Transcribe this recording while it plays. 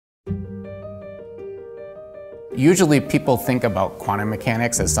Usually people think about quantum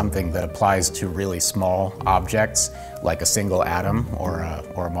mechanics as something that applies to really small objects, like a single atom or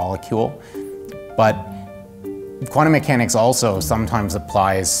a molecule. But quantum mechanics also sometimes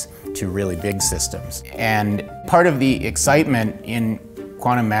applies to really big systems. And part of the excitement in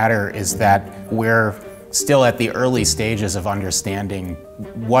quantum matter is that we're still at the early stages of understanding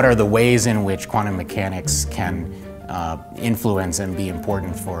what are the ways in which quantum mechanics can influence and be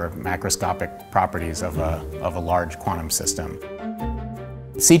important for macroscopic properties of a large quantum system.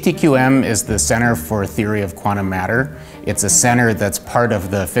 CTQM is the Center for Theory of Quantum Matter. It's a center that's part of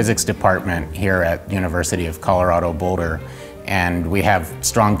the physics department here at University of Colorado Boulder. And we have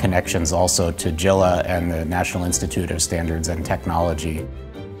strong connections also to JILA and the National Institute of Standards and Technology.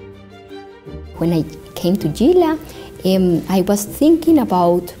 When I came to JILA, I was thinking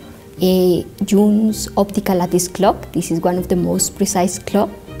about June's optical lattice clock. This is one of the most precise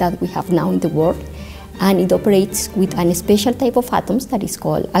clocks that we have now in the world. And it operates with a special type of atoms that is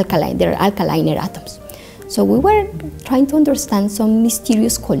called alkaline. They're alkaliner atoms. So we were trying to understand some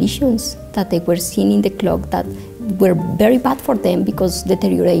mysterious collisions that they were seeing in the clock that were very bad for them because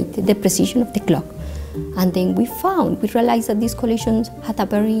deteriorate the precision of the clock. And then we realized that these collisions had a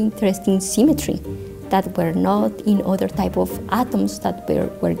very interesting symmetry that were not in other type of atoms that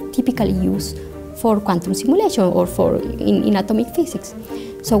were typically used for quantum simulation or in atomic physics.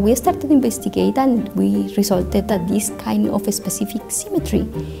 So we started to investigate, and we resulted that this kind of a specific symmetry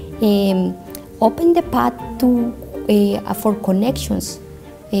opened the path for connections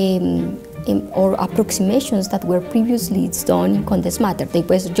or approximations that were previously done in condensed matter. They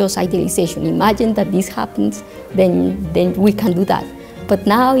was just idealization. Imagine that this happens, then we can do that. But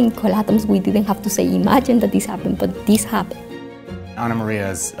now in cold atoms, we didn't have to say, imagine that this happened, but this happened. Anna Maria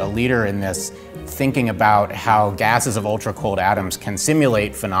is a leader in this, thinking about how gases of ultra-cold atoms can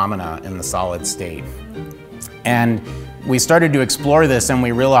simulate phenomena in the solid state. And we started to explore this, and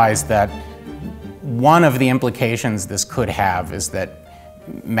we realized that one of the implications this could have is that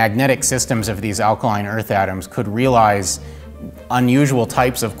magnetic systems of these alkaline earth atoms could realize unusual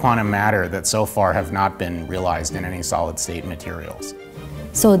types of quantum matter that so far have not been realized in any solid-state materials.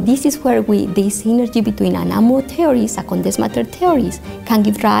 So this is where this synergy between anomalo theories and condensed matter theories can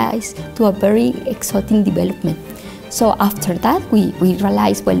give rise to a very exciting development. So after that, we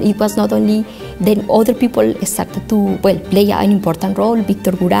realized, well, it was not only, then other people started to, well, play an important role,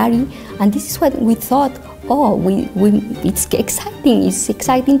 Victor Gurari, and this is what we thought, oh, it's exciting. It's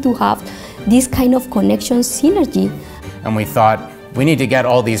exciting to have this kind of connection synergy. And we thought, we need to get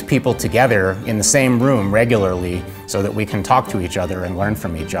all these people together in the same room regularly so that we can talk to each other and learn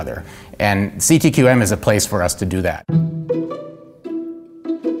from each other. And CTQM is a place for us to do that.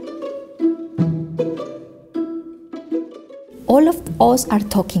 All of us are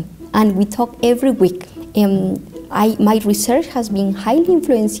talking, and we talk every week. My research has been highly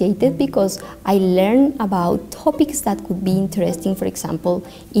influenced because I learn about topics that could be interesting, for example,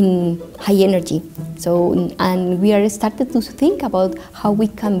 in high energy. And we are started to think about how we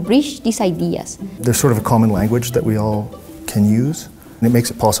can bridge these ideas. There's sort of a common language that we all can use, and it makes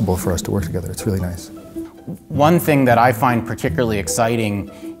it possible for us to work together. It's really nice. One thing that I find particularly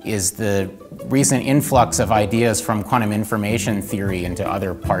exciting is the recent influx of ideas from quantum information theory into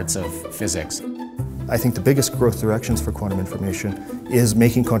other parts of physics. I think the biggest growth directions for quantum information is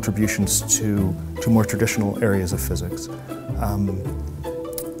making contributions to more traditional areas of physics.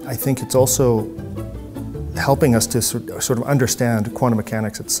 I think it's also helping us to sort of understand quantum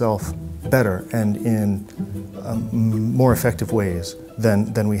mechanics itself better and in more effective ways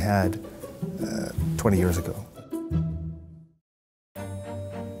than we had 20 years ago.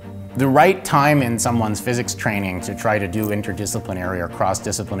 The right time in someone's physics training to try to do interdisciplinary or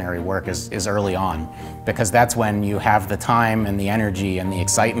cross-disciplinary work is early on, because that's when you have the time and the energy and the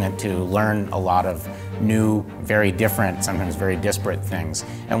excitement to learn a lot of new, very different, sometimes very disparate things.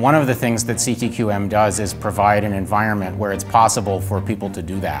 And one of the things that CTQM does is provide an environment where it's possible for people to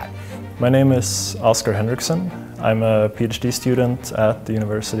do that. My name is Oscar Henriksson. I'm a PhD student at the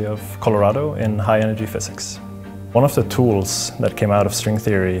University of Colorado in high energy physics. One of the tools that came out of string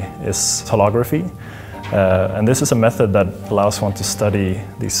theory is holography, and this is a method that allows one to study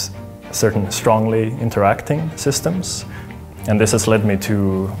these certain strongly interacting systems, and this has led me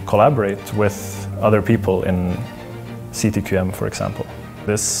to collaborate with other people in CTQM, for example.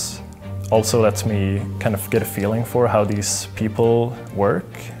 This also lets me kind of get a feeling for how these people work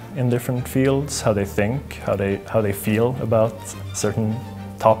in different fields, how they think, how they feel about certain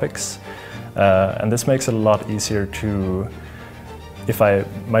topics. And this makes it a lot easier to, if I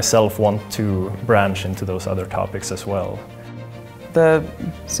myself want to branch into those other topics as well. The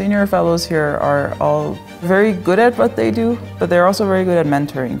senior fellows here are all very good at what they do, but they're also very good at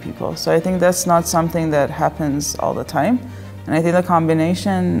mentoring people. So I think that's not something that happens all the time. And I think the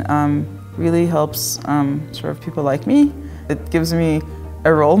combination really helps sort of people like me. It gives me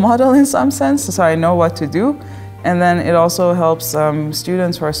a role model in some sense, so I know what to do. And then it also helps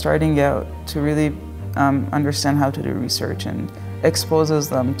students who are starting out to really understand how to do research and exposes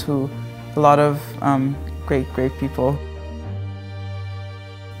them to a lot of great people.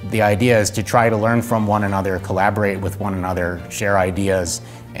 The idea is to try to learn from one another, collaborate with one another, share ideas,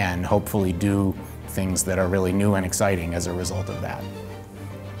 and hopefully do things that are really new and exciting as a result of that.